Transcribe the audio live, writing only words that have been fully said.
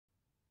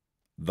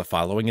The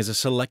following is a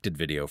selected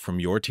video from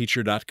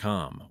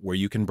yourteacher.com, where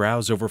you can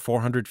browse over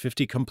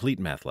 450 complete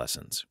math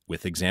lessons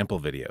with example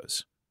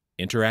videos,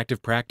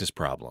 interactive practice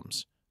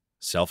problems,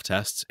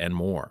 self-tests, and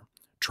more.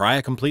 Try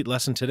a complete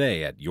lesson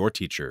today at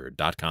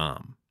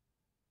yourteacher.com.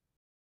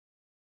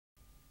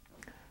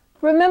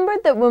 Remember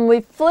that when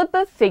we flip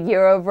a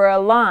figure over a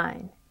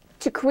line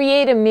to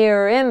create a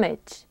mirror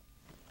image,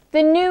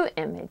 the new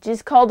image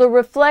is called a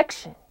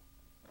reflection.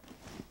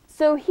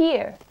 So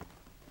here,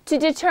 to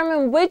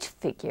determine which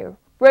figure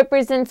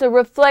represents a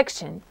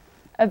reflection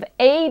of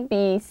A,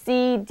 B,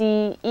 C,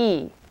 D,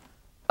 E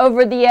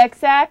over the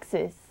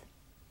x-axis,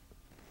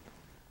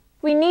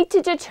 we need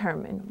to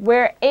determine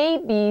where A,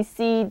 B,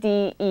 C,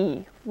 D,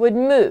 E would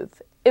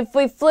move if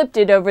we flipped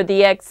it over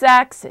the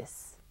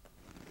x-axis.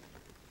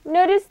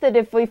 Notice that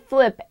if we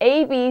flip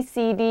A, B,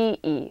 C, D,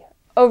 E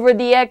over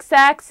the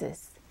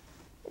x-axis,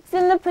 it's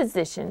in the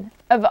position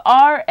of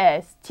R,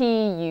 S, T,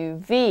 U,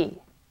 V.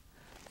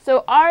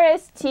 So R,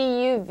 S, T,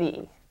 U,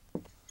 V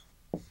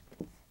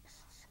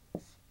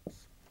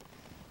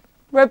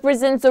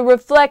represents a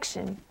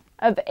reflection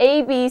of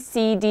A, B,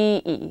 C,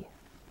 D, E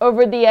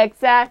over the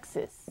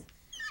x-axis.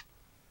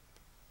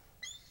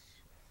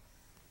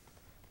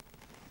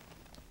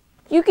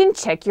 You can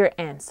check your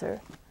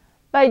answer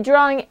by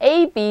drawing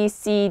A, B,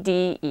 C,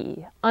 D,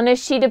 E on a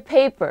sheet of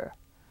paper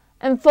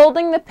and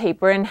folding the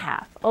paper in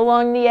half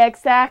along the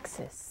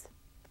x-axis.